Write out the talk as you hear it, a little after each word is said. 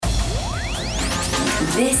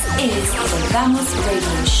This is the Vamos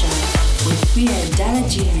Radio Show with Rio Dela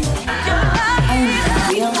Duna. Only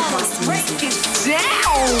real house music. Break it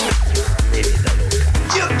down!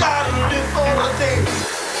 You gotta do all the things.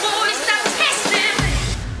 Boys, stop testing.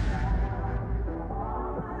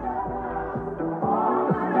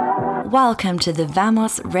 Welcome to the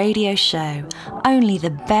Vamos Radio Show. Only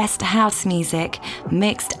the best house music,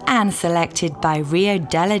 mixed and selected by Rio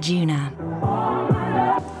Dela Duna.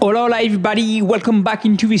 Hola, hola everybody, welcome back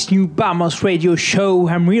into this new Vamos Radio Show.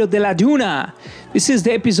 I'm Rio Dela Duna. This is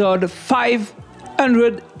the episode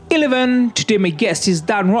 511. Today my guest is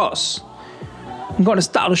Dan ROS. I'm gonna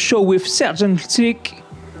start the show with Sergeant Sick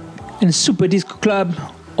and Super Disco Club,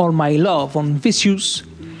 All My Love on Vicious,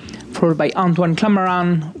 followed by Antoine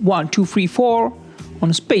Clamaran, 1, 2, 3, 4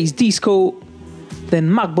 on Space Disco, then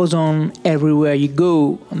Marc Boson, Everywhere You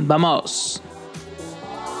Go on Vamos.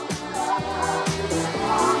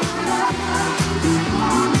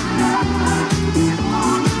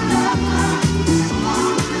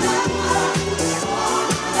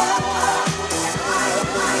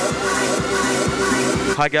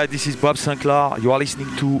 Hi guys, this is Bob Sinclar. You are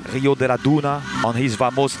listening to Rio Dela Duna on his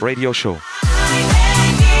Vamos Radio Show.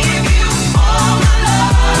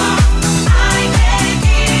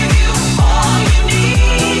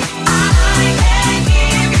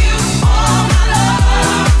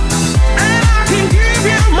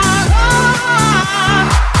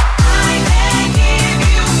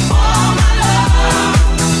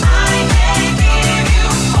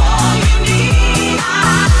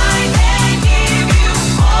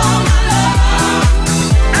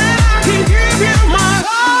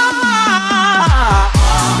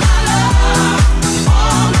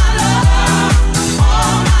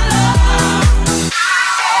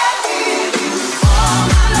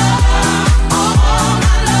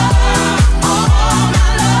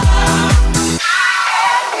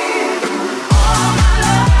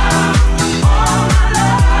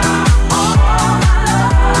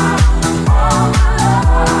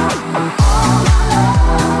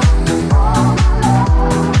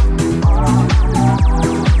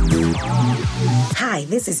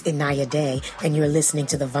 This is Inaya Day, and you're listening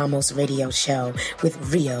to the Vamos Radio Show with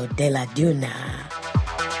Rio Dela Duna.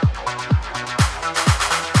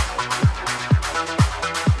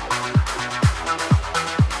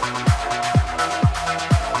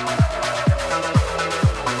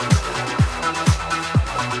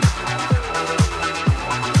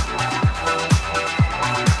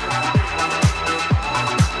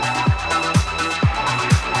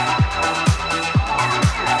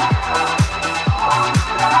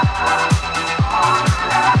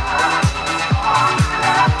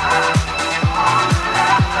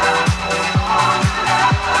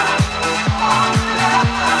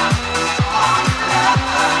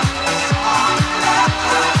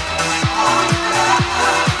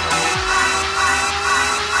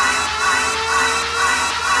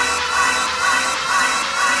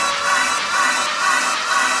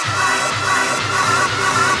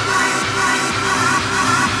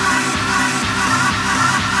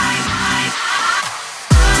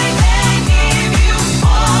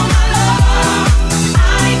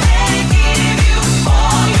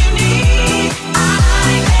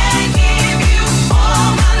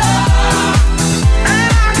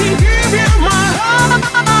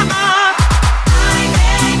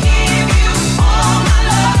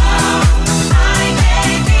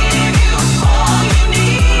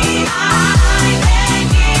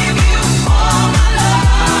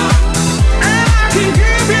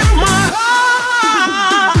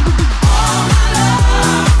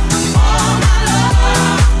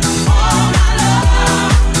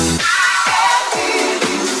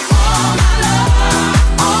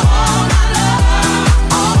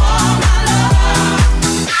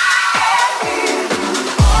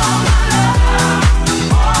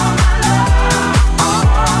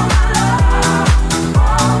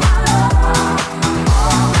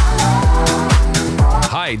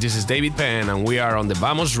 This is David Penn, and we are on the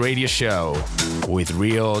Vamos Radio Show with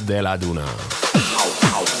Rio Dela Duna.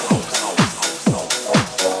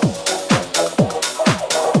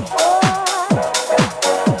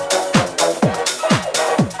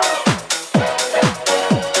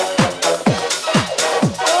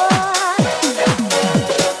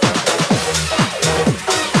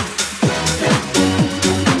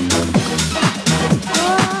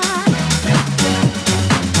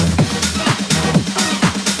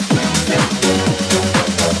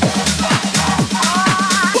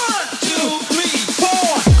 One, two, three.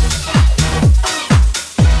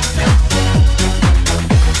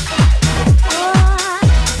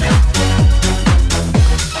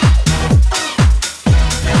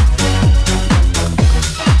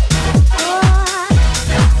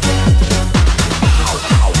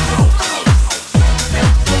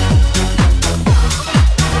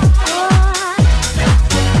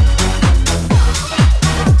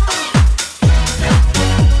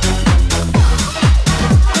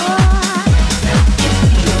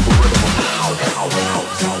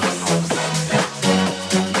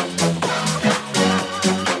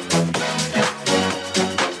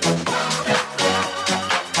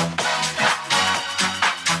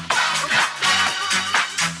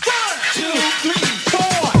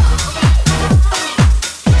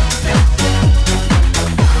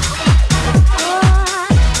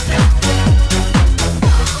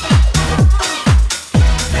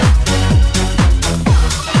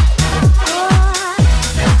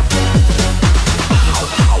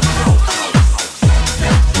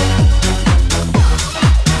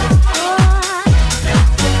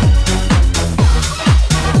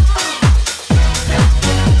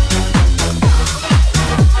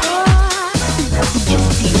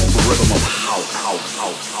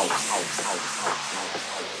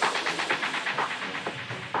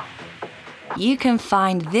 You can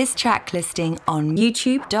find this track listing on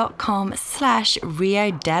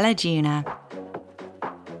youtube.com/Rio Dela Duna.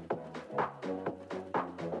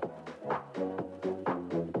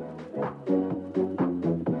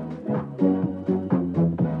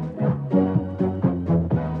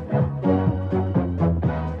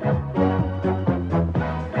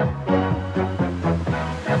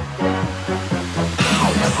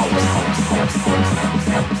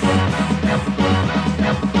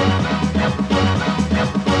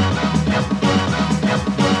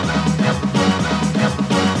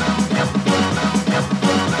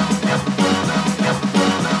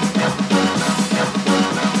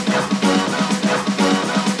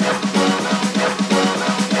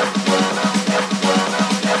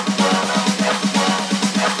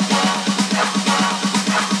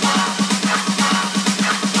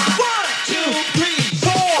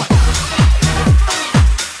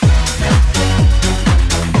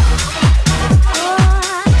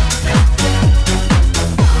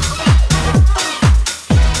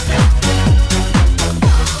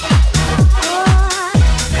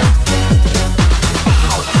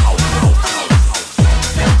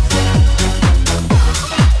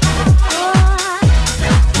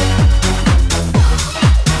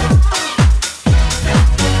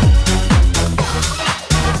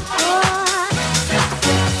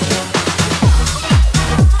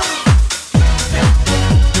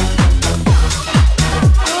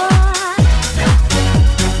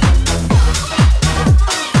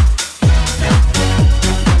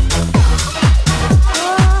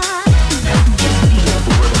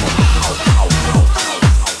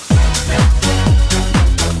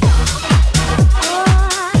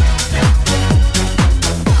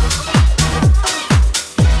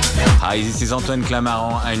 This is Antoine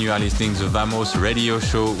Clamaran and you are listening to the Vamos radio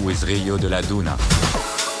show with Rio Dela Duna.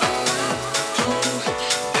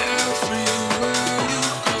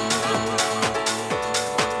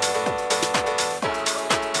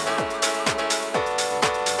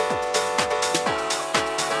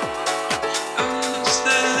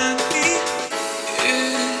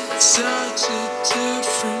 Such a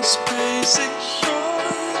different space.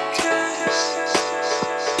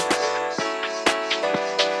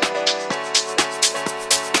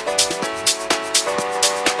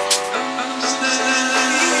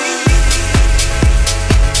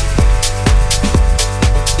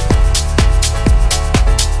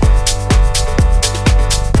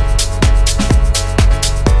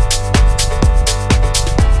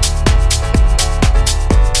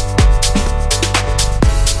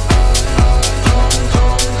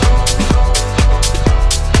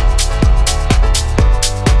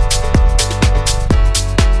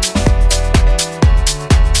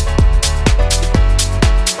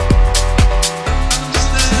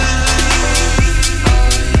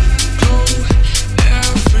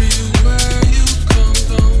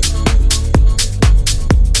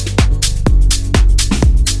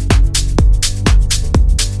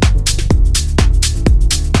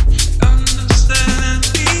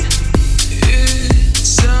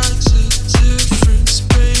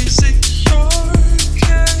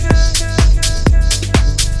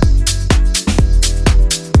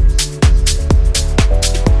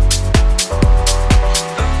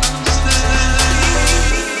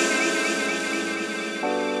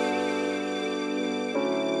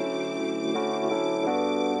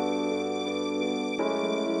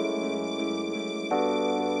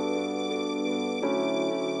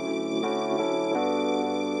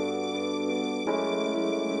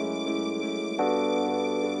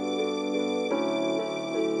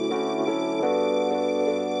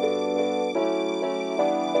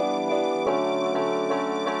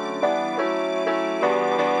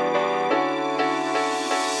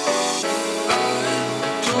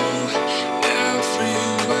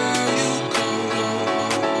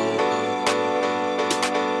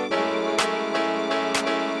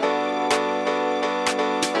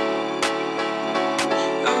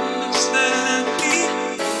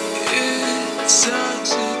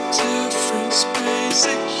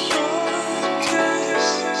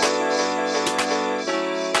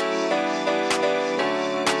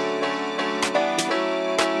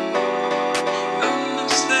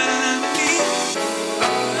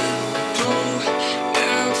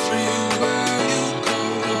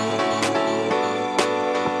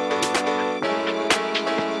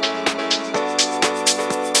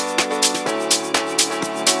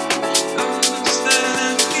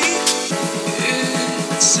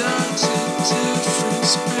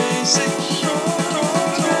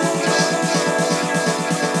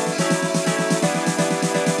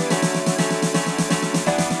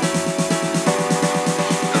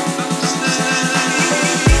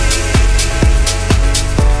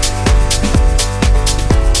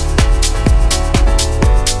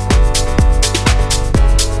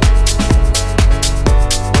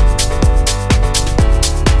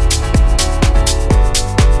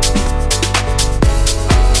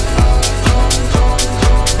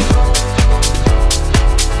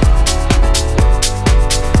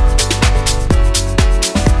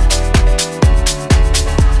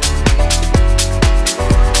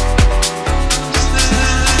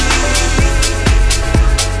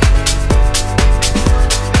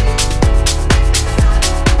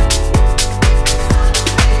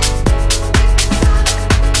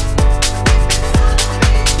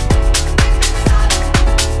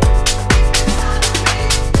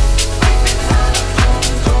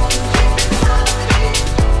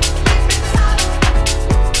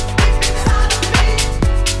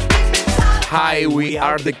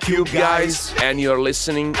 are the Cube Guys, and you're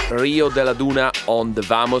listening Rio Dela Duna on the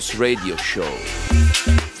Vamos Radio Show.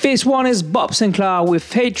 Phase 1 is Bob Sinclar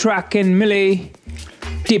with A-Trak and Melé,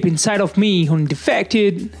 Deep Inside of Me on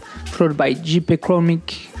Defected, followed by JP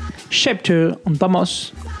Chromic, Chapter on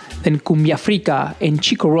Vamos, then Cumbiafrica and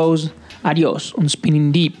Chico Rose, Adios on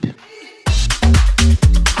Spinning Deep.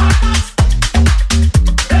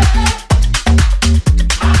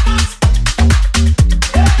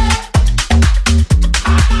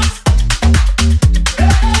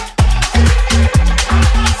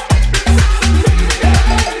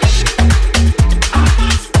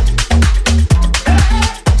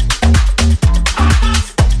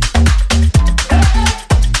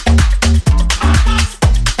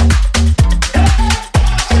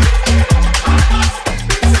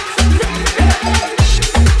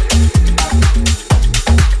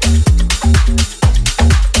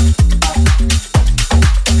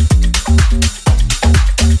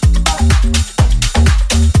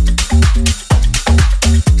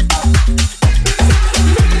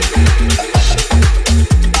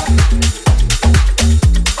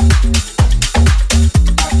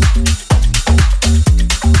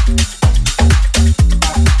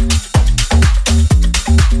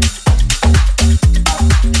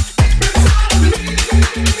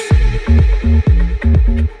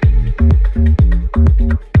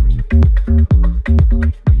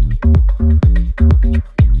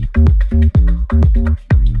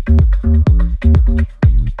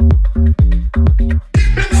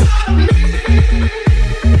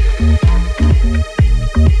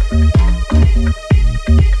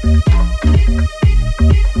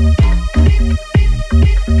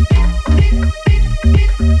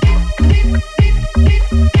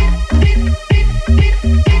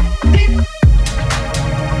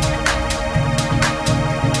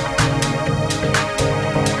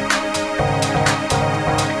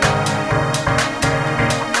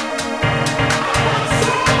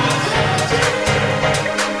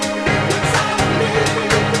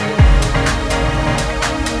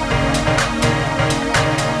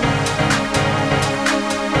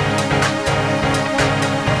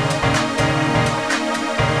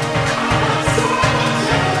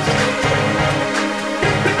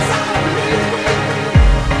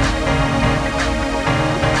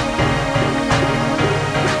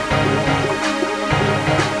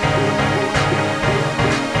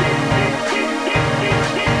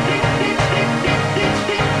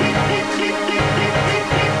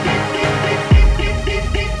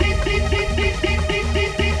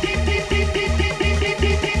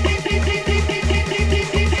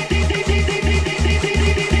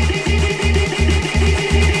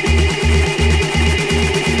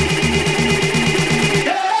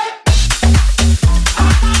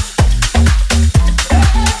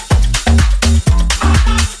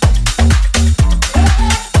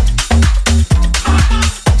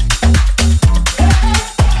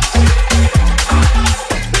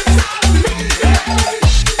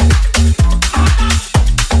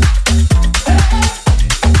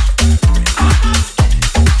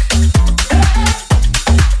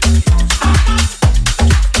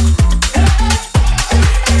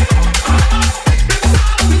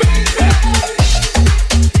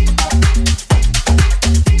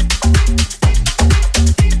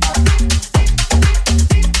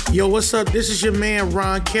 What's up? This is your man,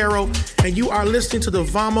 Ron Caro, and you are listening to the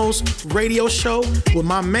Vamos Radio Show with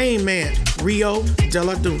my main man, Rio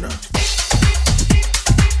Dela Duna.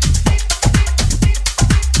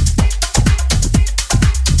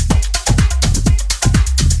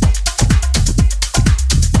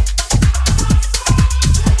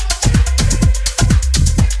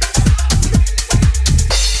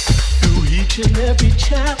 Through each and every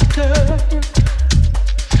chapter,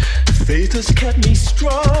 faith has kept me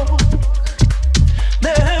strong.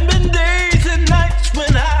 There have been days and nights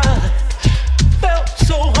when I felt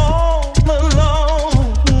so all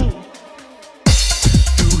alone.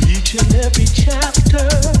 Through each and every chapter,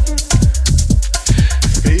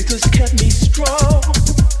 faith has kept me strong.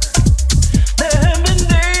 There have been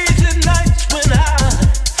days and nights when I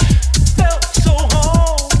felt so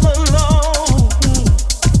all alone.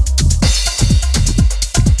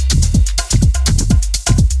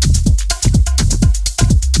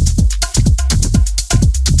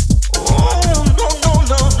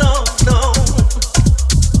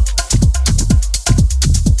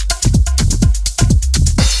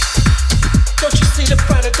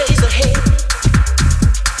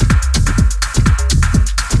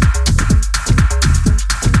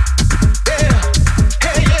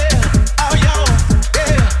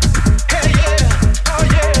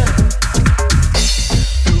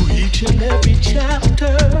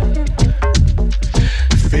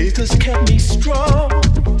 has kept me strong.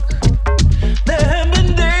 There have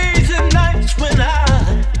been days and nights when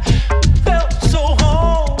I felt so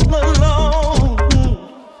all alone.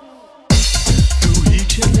 Through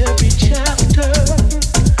each and every chapter,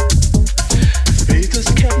 faith has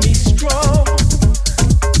kept me strong.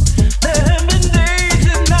 There have been days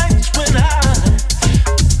and nights when I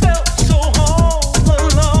felt so all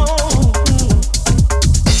alone.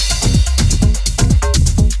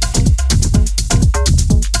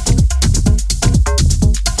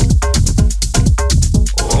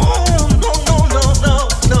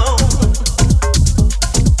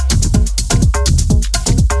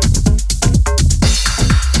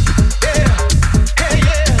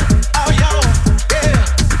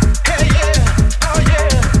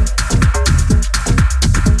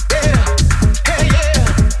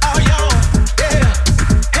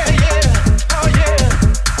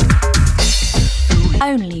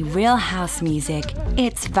 Only real house music.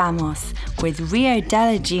 It's Vamos with Rio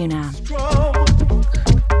Dela Duna.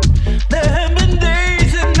 There have been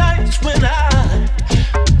days and nights when I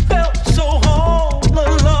felt so all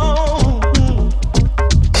alone.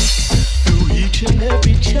 Through each and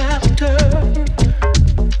every chapter,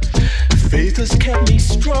 faith has kept me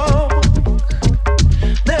strong.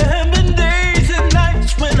 There have been days and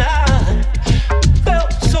nights when I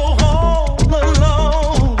felt so all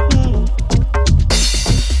alone.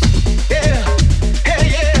 Yeah, hey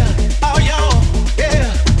yeah, oh y'all, yeah,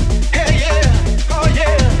 hey yeah, oh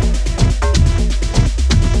yeah.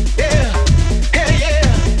 Yeah, hey yeah,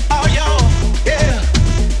 oh y'all, yeah,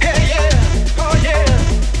 hey yeah, oh yeah.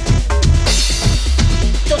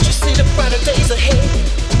 Don't you see the brighter days ahead?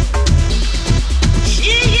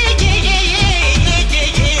 Yeah, yeah, yeah, yeah, yeah, yeah,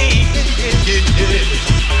 yeah, yeah, yeah, yeah.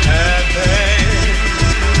 Happy.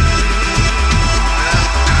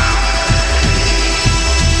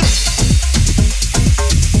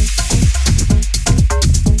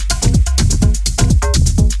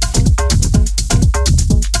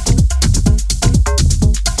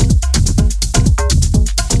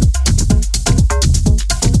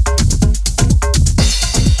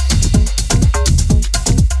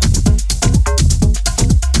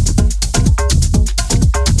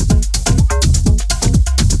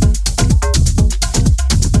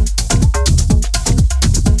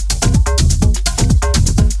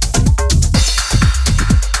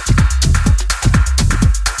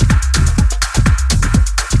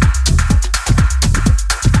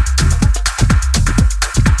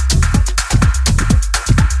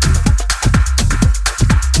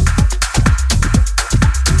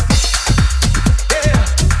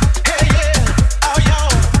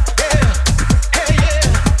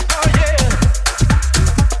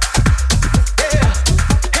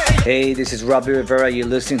 Hey, this is Robbie Rivera. You're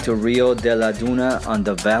listening to Rio Dela Duna on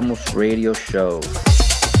the Vamos Radio Show.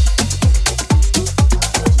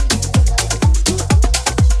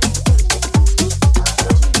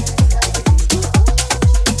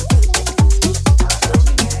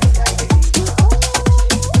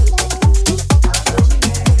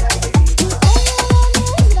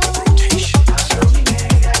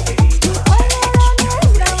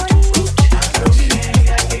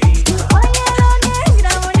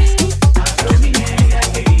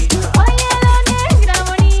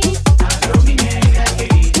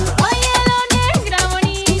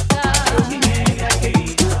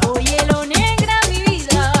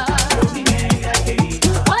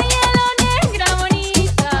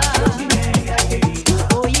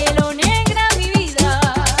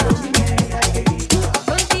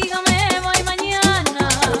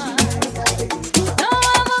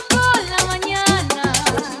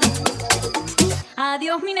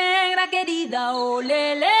 Adiós mi negra querida, oh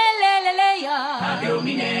le le le le le ya. Adiós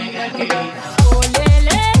mi negra querida, oh le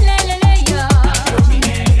le le le le ya. Adiós mi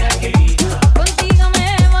negra querida, contigo me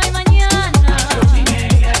voy mañana. Adiós mi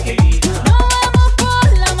negra querida, nos vamos por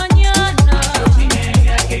la mañana. Adiós mi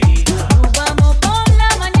negra querida, nos vamos por la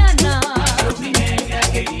mañana. Adiós mi negra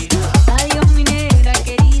querida, adiós mi negra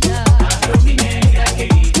querida. Adiós mi negra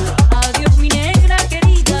querida, adiós mi negra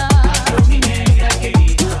querida. Adiós mi negra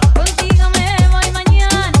querida, contigo me voy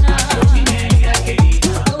mañana. Adiós mi negra querida,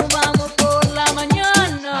 nos vamos por la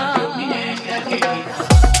mañana. Adiós mi negra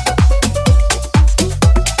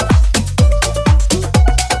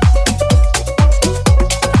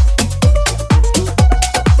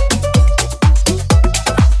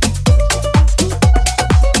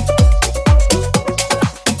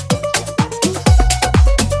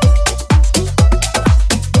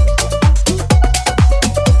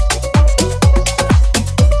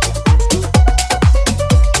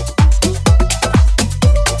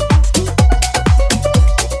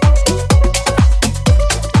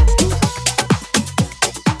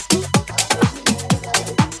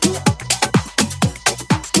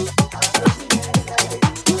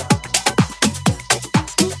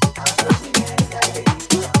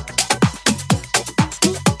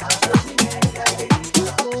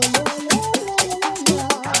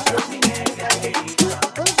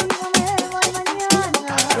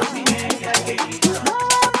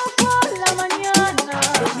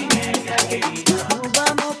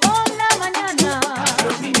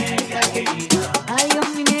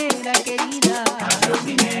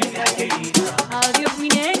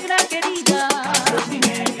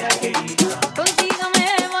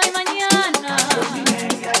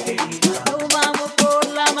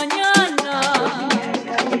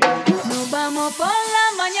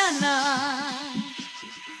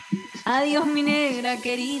Adiós mi negra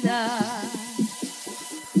querida.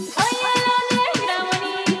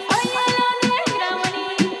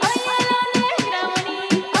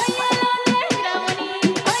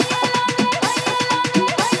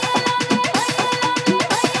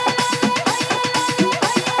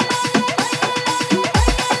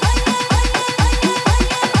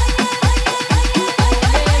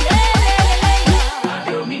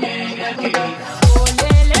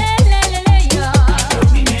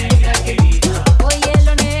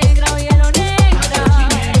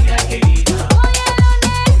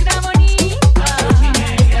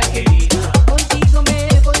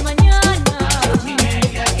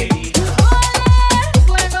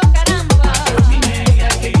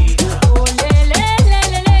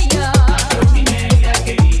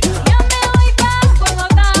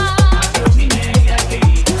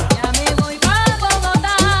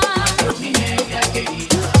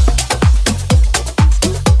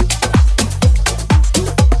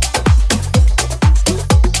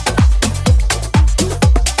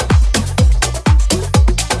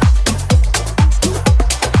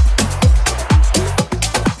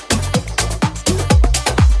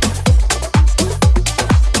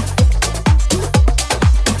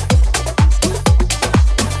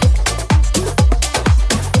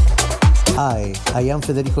 Hi, I am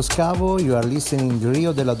Federico Scavo. You are listening to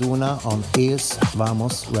Rio Dela Duna on Is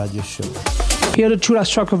Vamos Radio Show. Here the two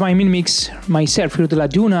last track of my mini mix, myself Rio Dela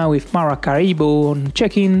Duna with Maracaibo on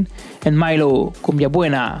Check-In and MYLØ, Cumbia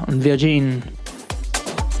Buena on Virgin.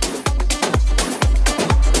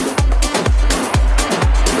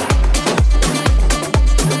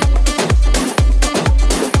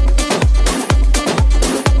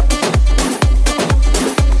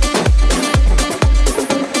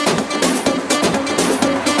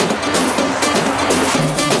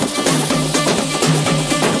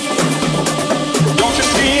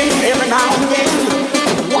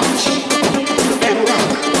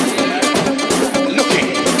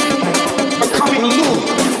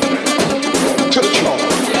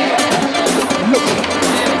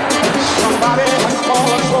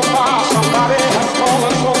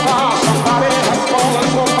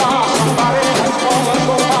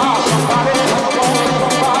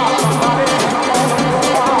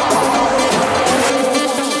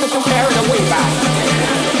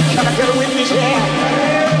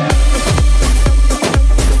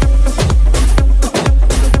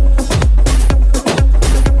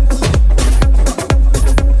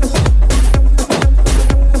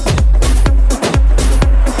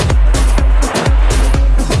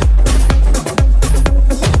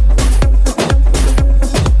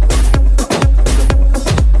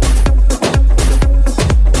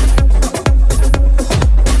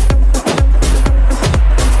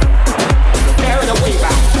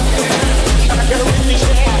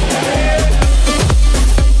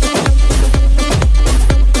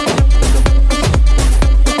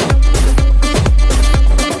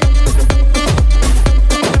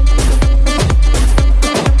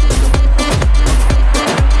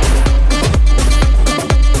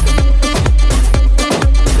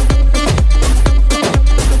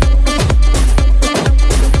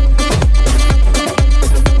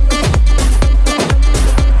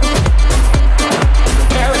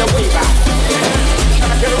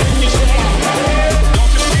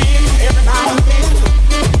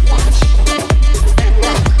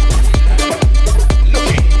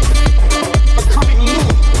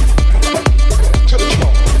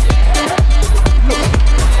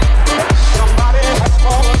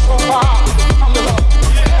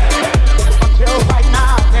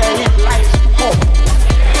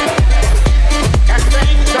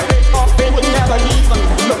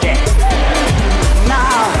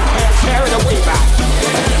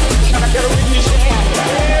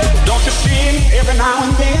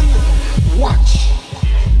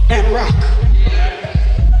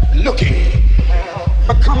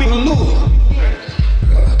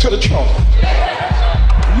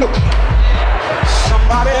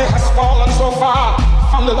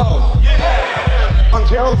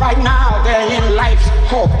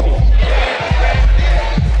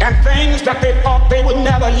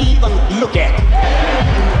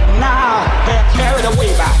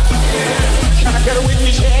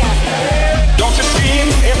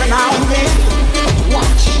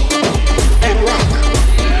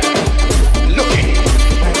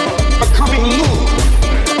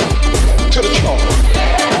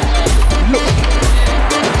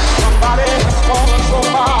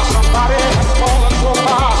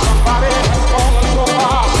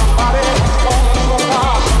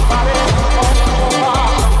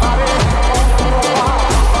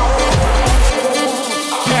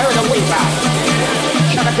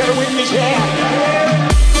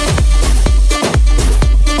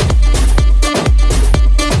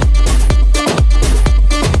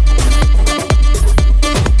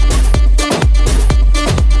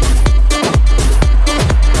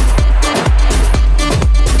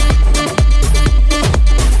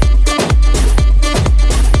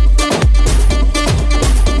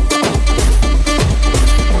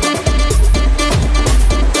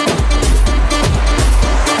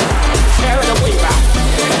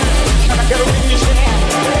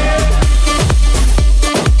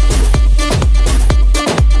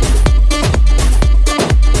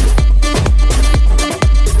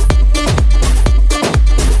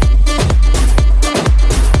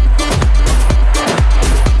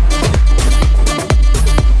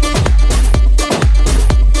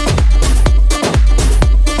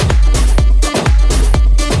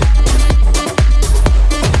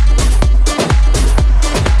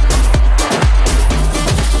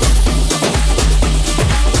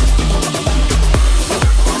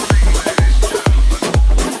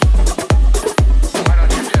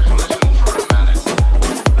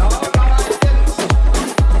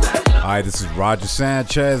 Hi, this is Roger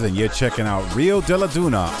Sanchez, and you're checking out Rio Dela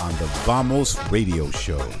Duna on the Vamos Radio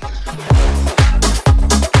Show.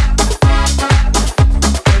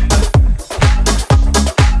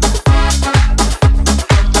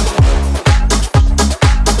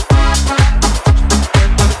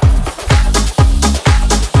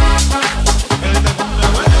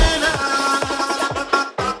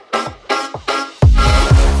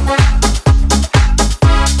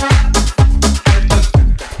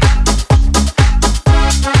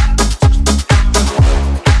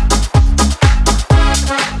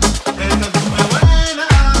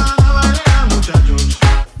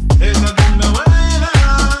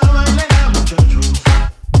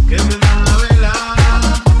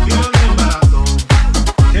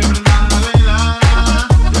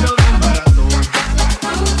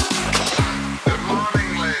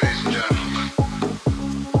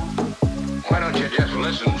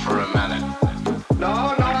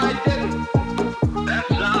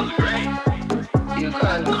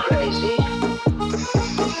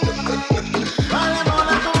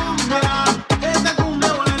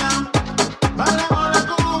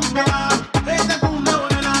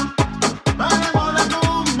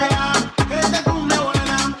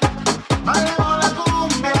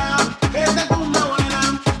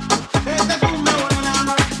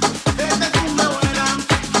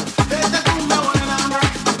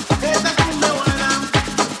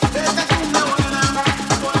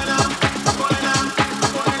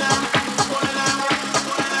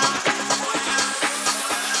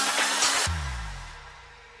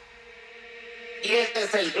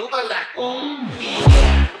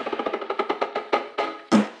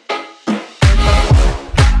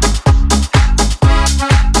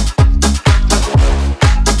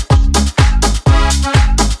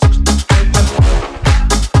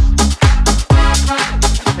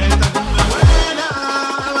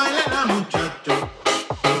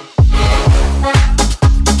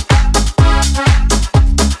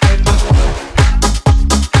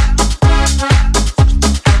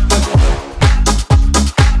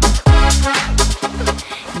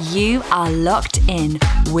 Locked in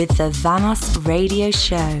with the Vamos Radio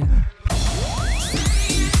Show.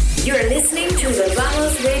 You're listening to the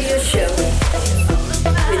Vamos Radio Show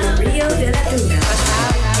with Rio Dela Duna.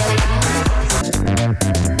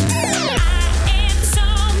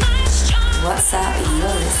 What's up?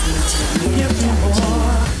 You're listening to Rio Dela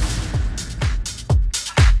Duna.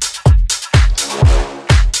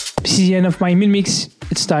 This is the end of my meal mix.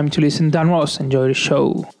 It's time to listen to ROS. Enjoy the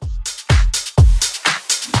show.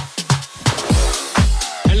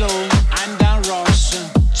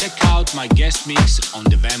 My guest mix on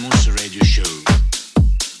the Vamos Radio Show.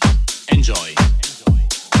 Enjoy.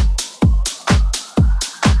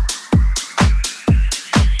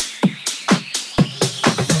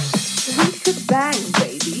 We should bang,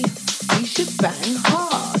 baby. We should bang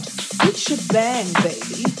hard. We should bang,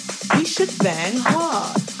 baby. We should bang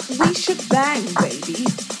hard. We should bang, baby.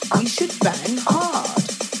 We should bang hard.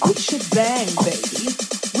 We should bang, baby.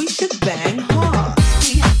 We should bang hard.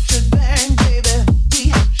 We should bang, baby.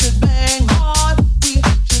 We should bang hard. We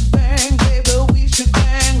should bang, baby. We should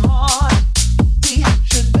bang hard. We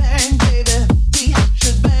should bang, baby. We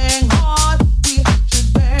should bang hard. We should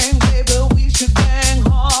bang, baby. We should bang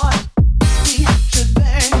hard. We should bang,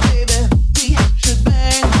 baby. We should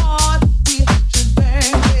bang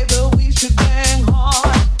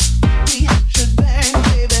hard.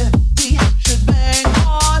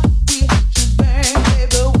 We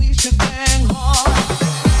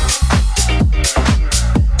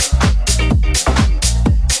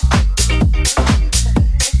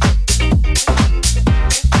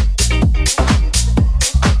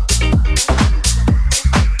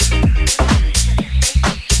should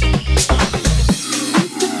bang, baby. We should bang hard. We should bang,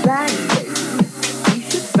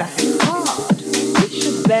 baby. We should bang hard. We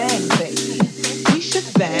should bang, baby. We should bang hard. Bang, baby. We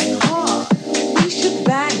should bang hard. We should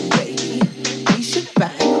bang, baby. We should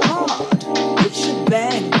bang hard. We should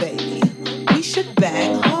bang, baby. We should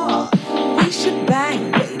bang hard. We should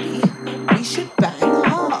bang, baby. We should bang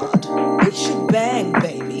hard. We should bang,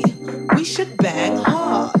 baby. We should bang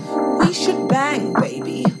hard. We should bang,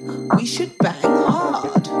 baby. We should bang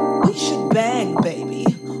hard. We should bang, baby.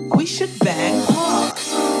 We should bang hard.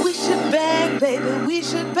 We should bang, baby. We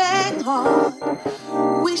should bang hard.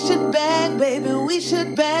 We should bang, baby, we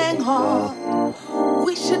should bang hard.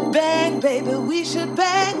 We should bang, baby, we should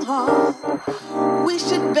bang hard. We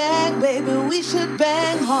should bang, baby, we should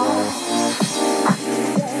bang hard.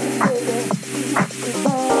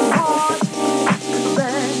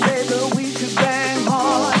 Bang, baby, we should bang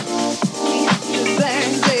hard. We should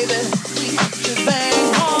bang, baby, we should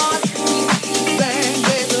bang hard. We should bang,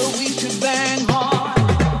 baby, we should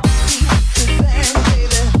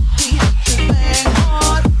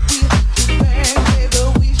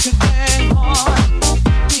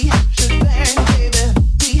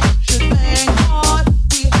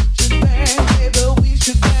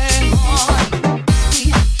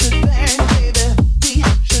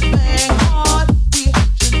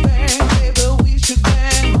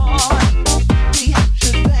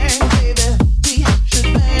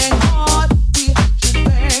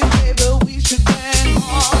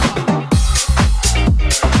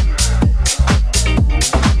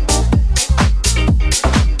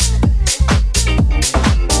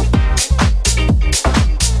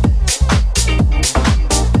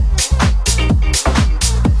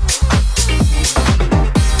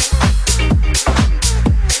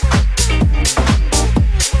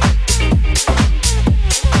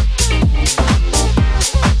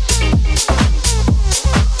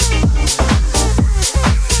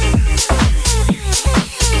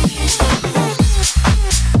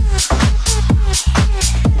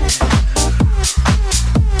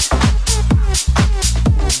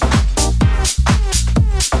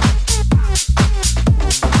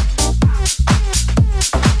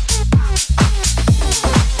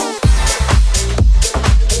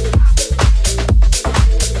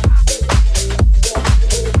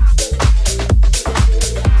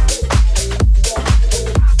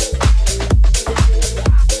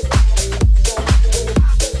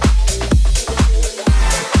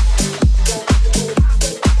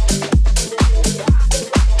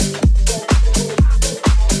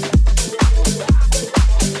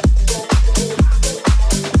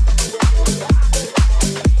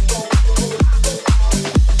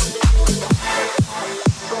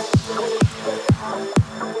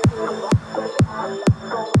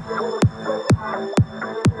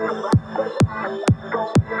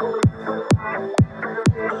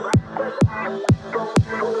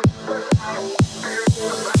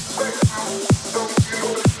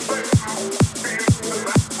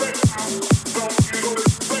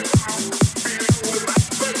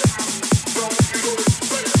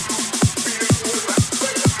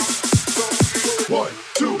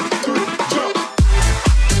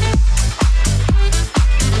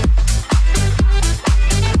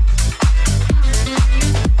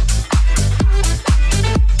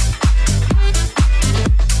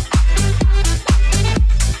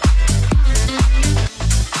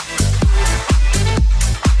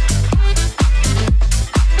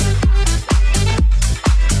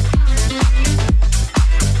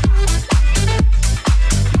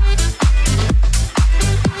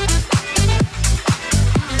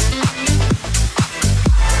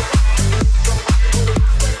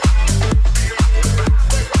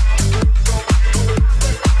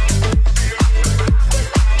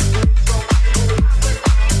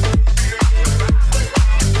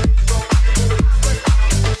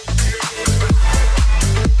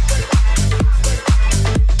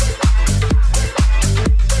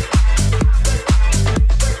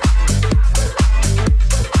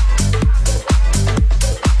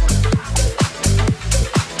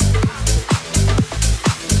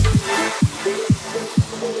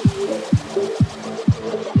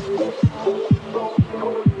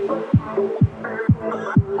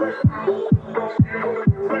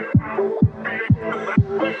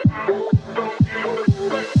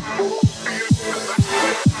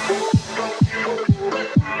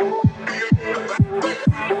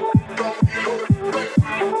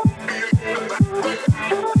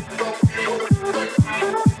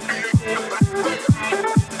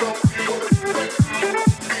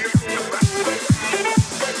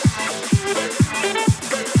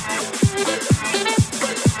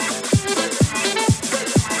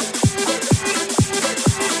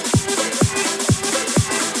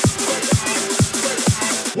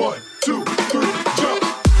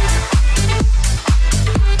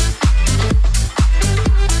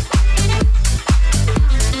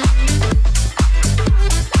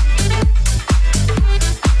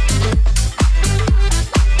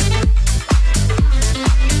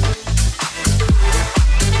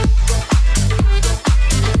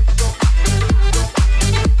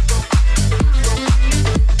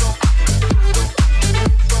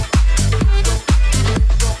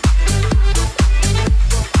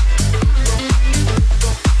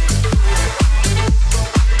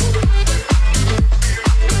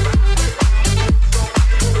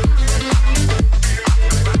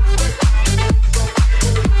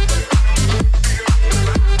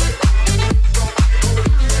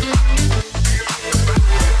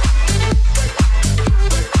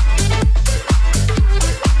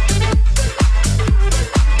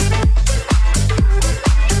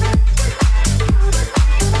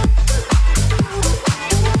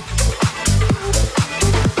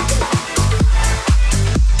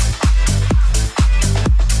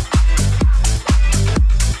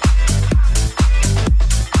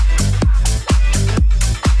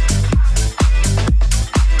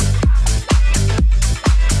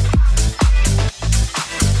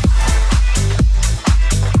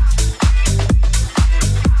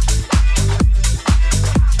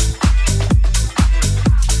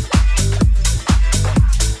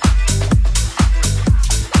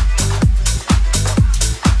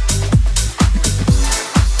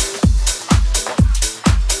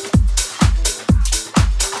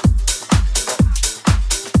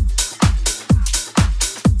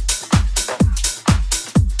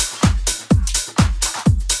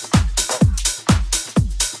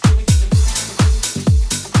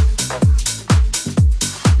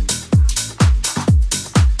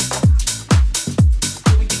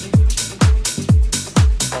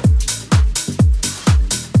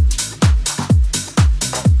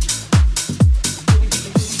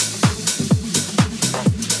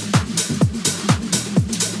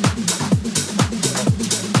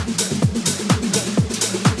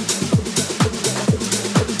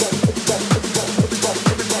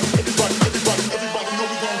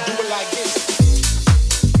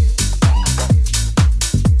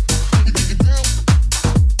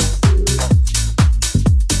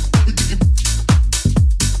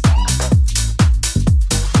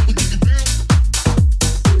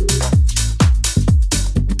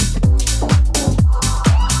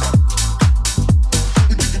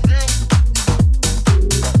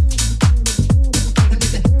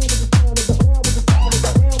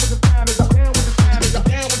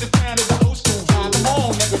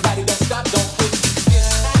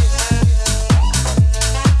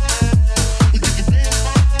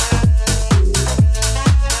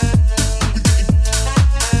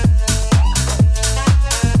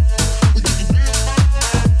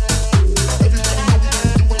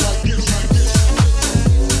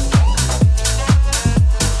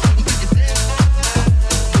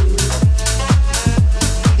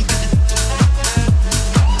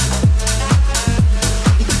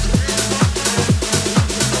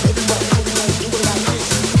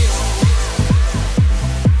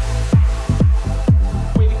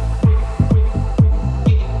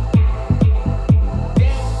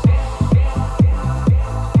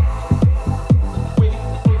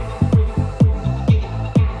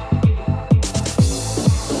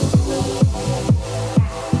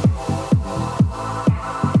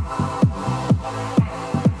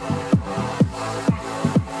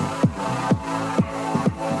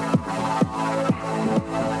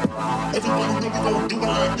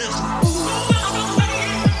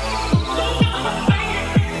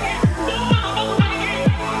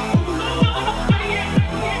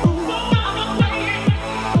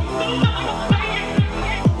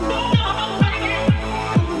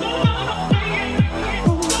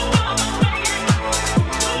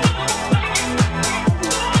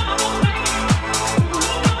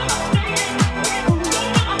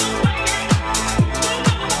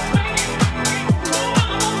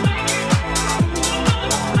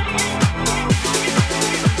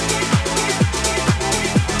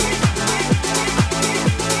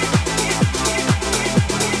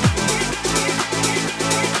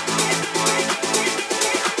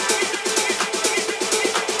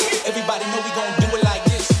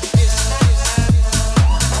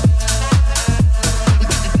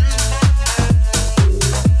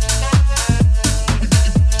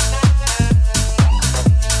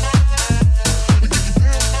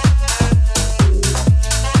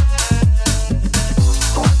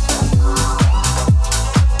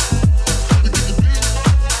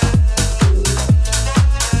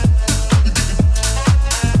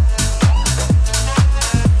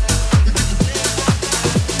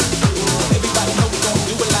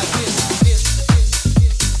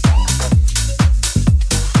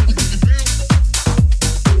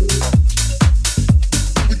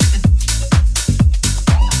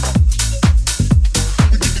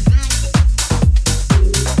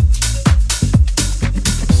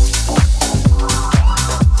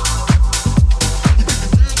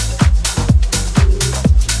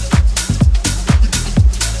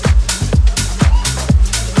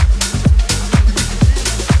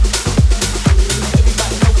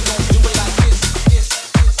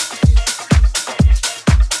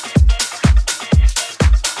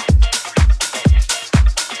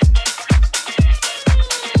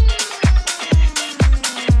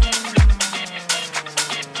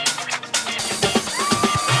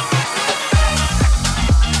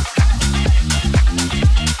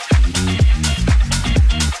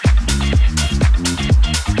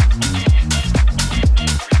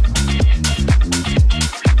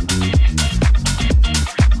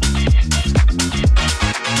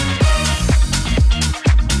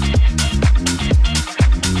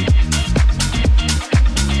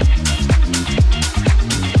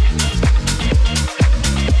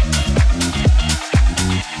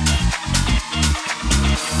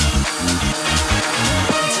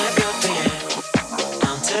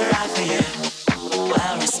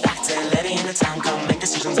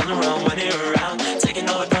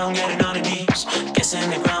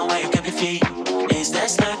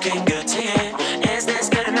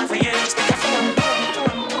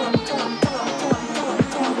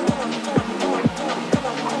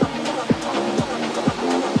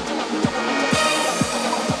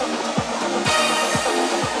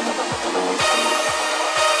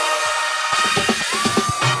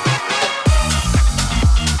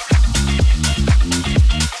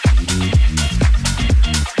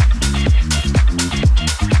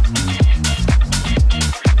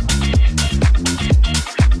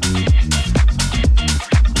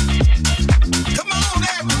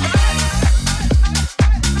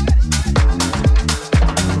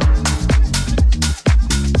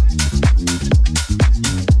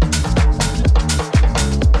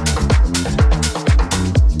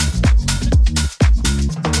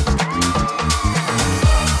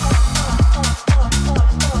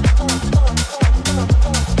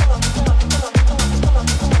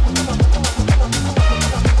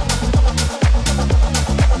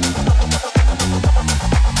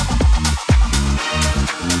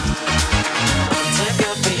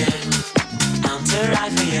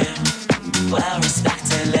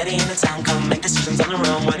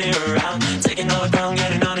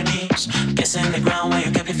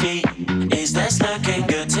this looking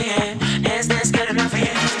good to you? Is this good enough for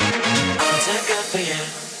you? I'm too good for you.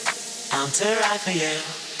 I'm too right for you.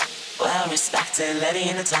 Well respected lady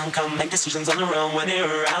in the town, come make decisions on their own when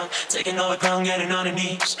you're around. Taking over ground, getting on your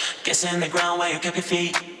knees, kissing the ground where you keep your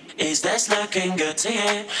feet. Is this looking good to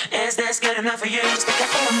you? Is this good enough for you? Stick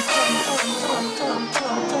it.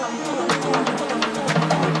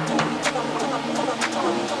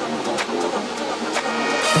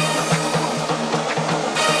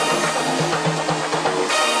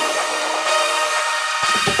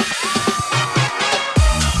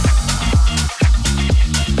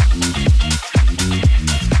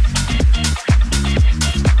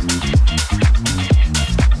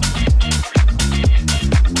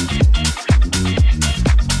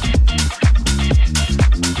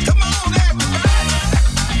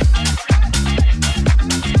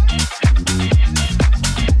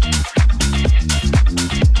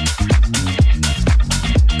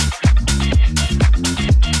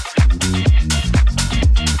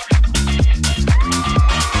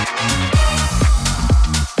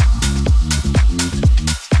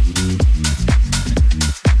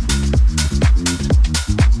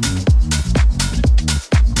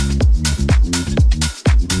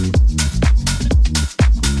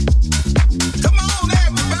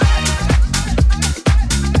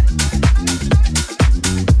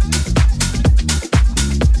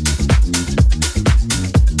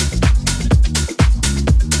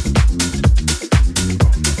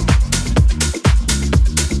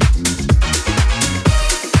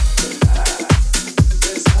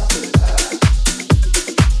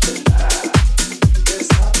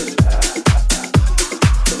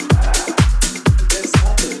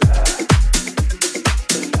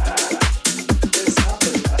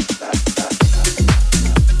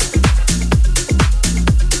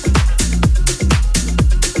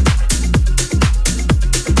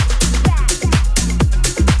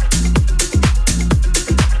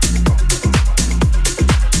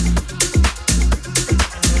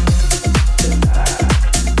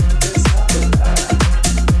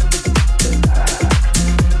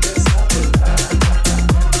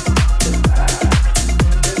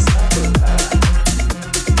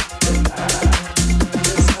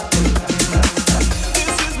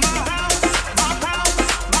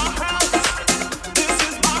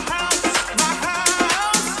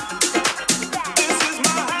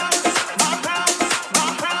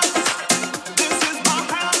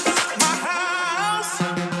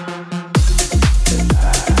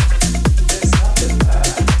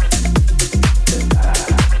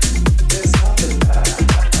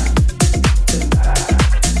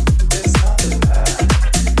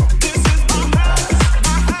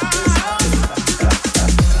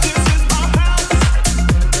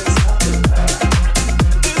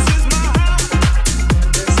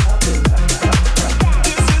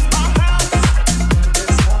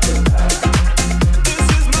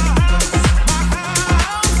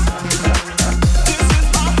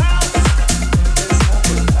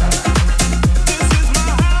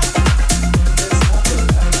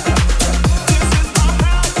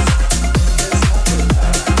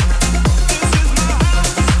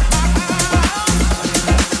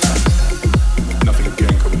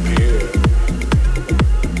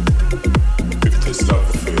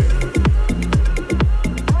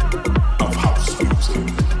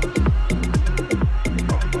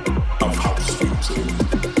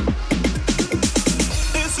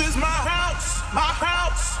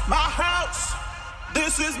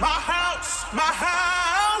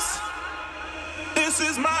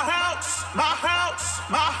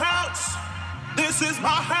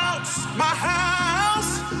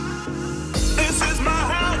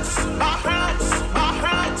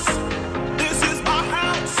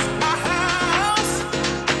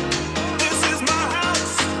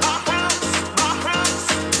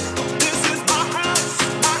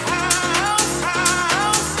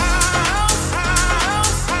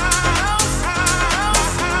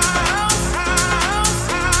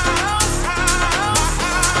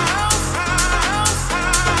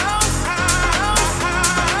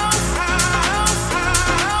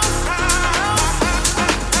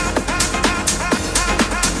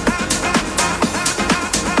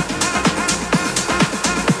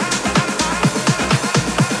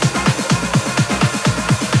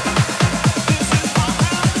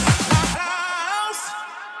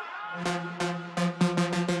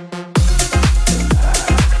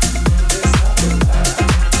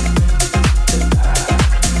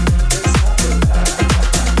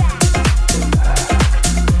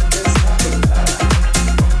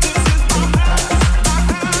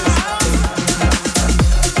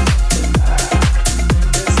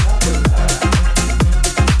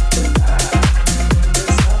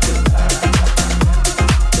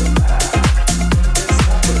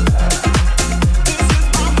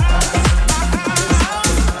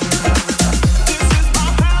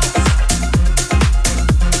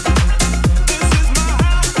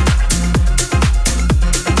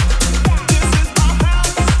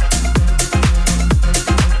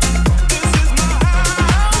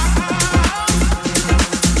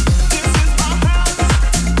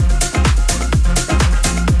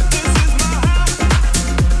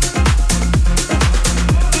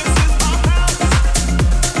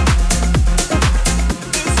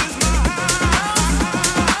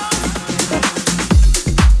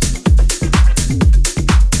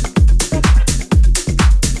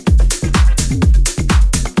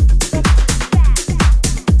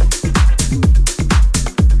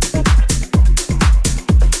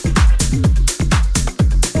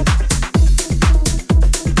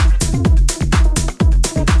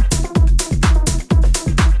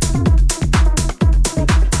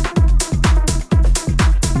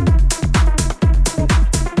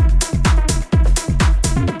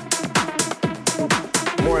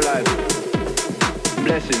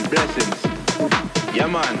 blessings, blessings. Yeah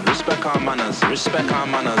man, respect our manners, respect our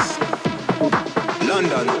manners.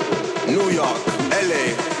 London, New York, LA,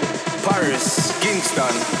 Paris,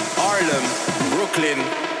 Kingston, Harlem, Brooklyn,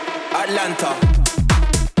 Atlanta.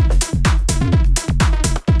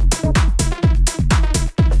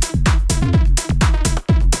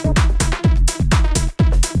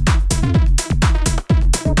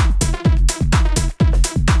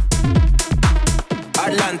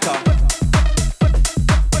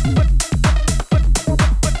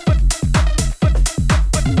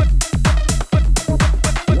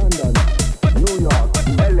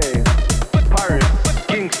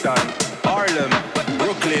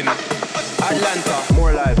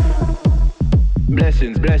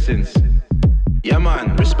 Blessings. Yeah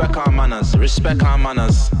man, respect our manners, respect our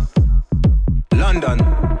manners. London,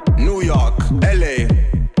 New York, LA,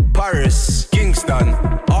 Paris, Kingston,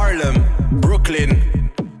 Harlem, Brooklyn,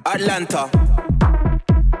 Atlanta.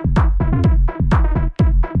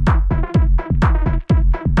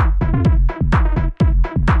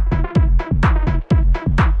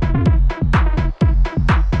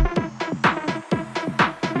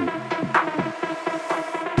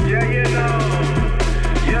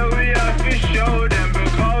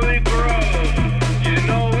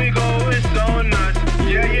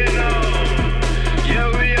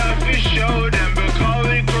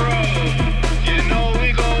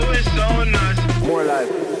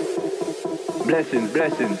 Blessings,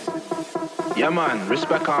 blessings. Yeah man,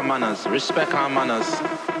 respect our manners, respect our manners.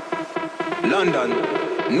 London,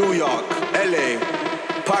 New York, LA,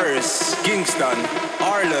 Paris, Kingston,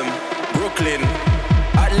 Harlem, Brooklyn,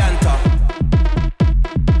 Atlanta.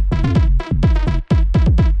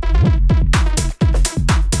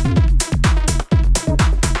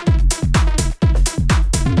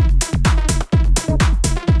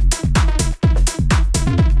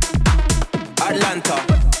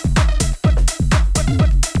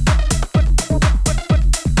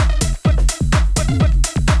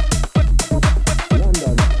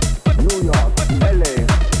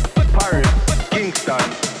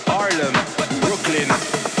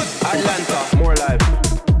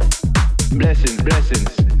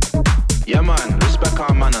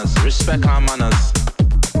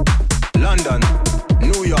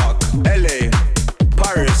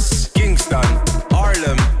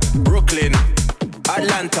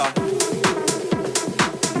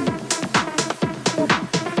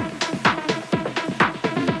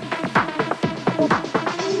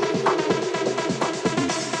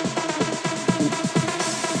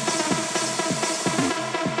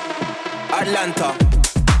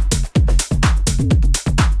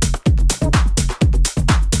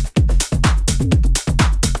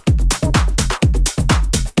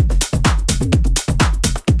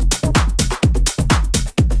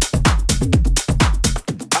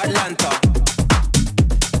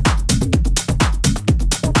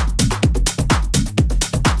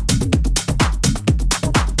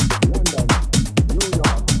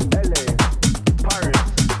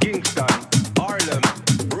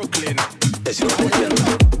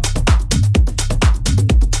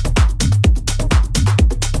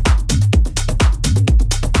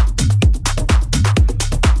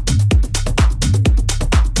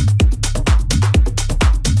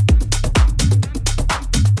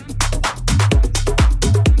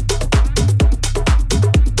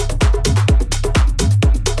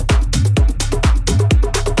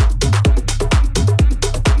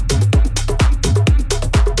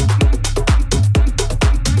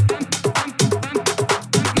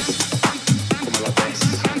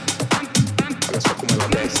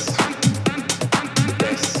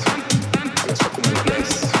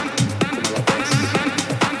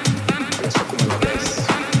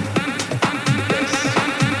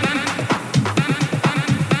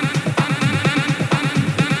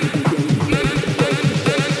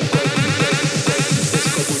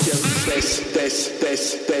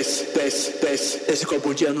 Esse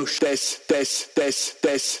copo de anos desce, desce, desce,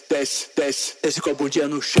 desce, desce, desce. Esse copo de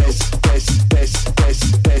anos desce, desce, desce,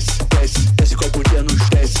 desce, desce, desce. Esse copo de anos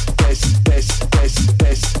desce, desce, desce, desce,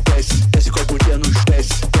 desce, desce. Esse copo de anos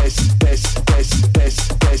desce, desce, desce, desce,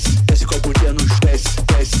 desce, desce. Esse copo de anos desce,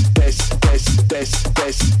 desce, desce, desce, desce,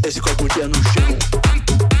 desce. Esse copo de anos chão.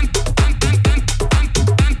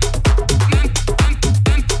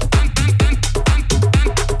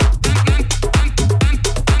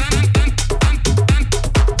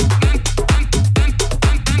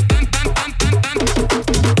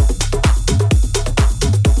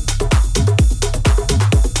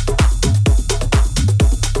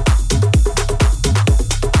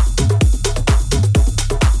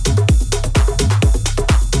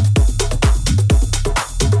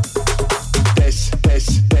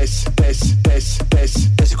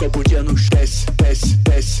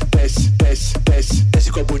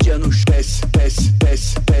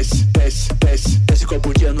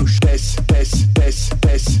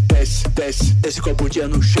 desce. Esse copo de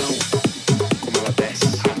no chão. Como ela desce.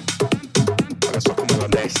 Olha só como ela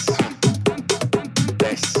desce.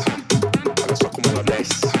 Desce. Olha só como ela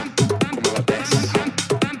desce. Como ela desce.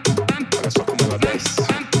 Olha só como ela desce.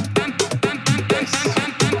 Desce.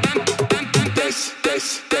 Desce,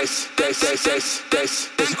 desce, desce, desce, desce, desce.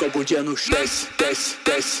 Esse copo de no desce, desce,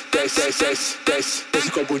 desce, desce, desce, desce.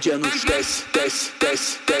 Esse copo de no desce, desce,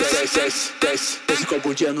 desce, desce, desce, desce. Esse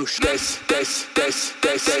copo de no desce, desce, desce,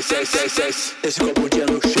 desce, desce, desce. Esse copo de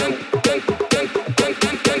no chão.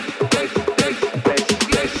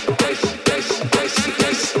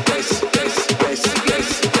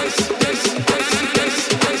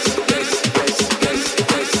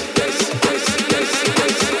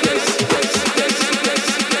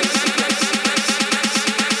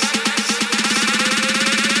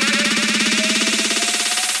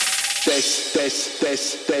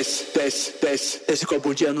 Desce, esse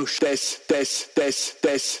copo de no desce, desce, desce,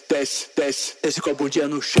 desce, desce, desce. Esse copo de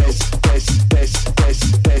no desce, desce, desce,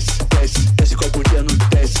 desce, desce, desce. Esse copo de no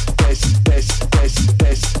desce, desce, desce, desce,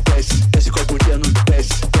 desce, desce. Esse copo de no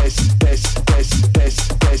desce, desce, desce, desce,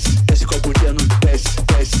 desce, desce. Esse copo de no desce,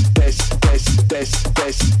 desce, desce, desce, desce,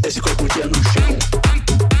 desce. Esse copo de no chão.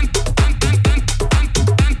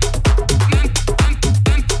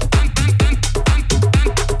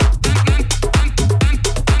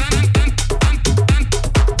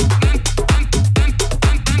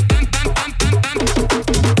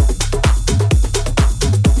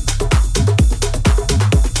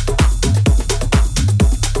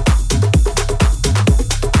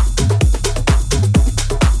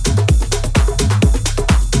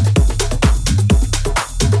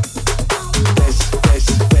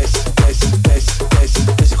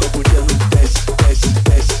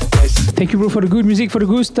 Thank you, bro, for the good music, for the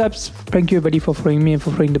good steps. Thank you, everybody, for following me and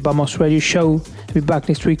for following the Vamos Radio Show. I'll be back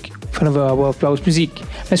next week for another hour of house music.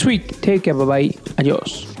 Next week, take care, bye-bye,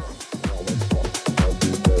 adios.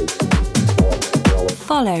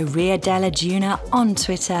 Follow Rio Dela Duna on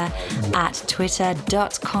Twitter at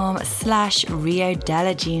twitter.com/Rio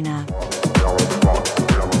Dela Duna.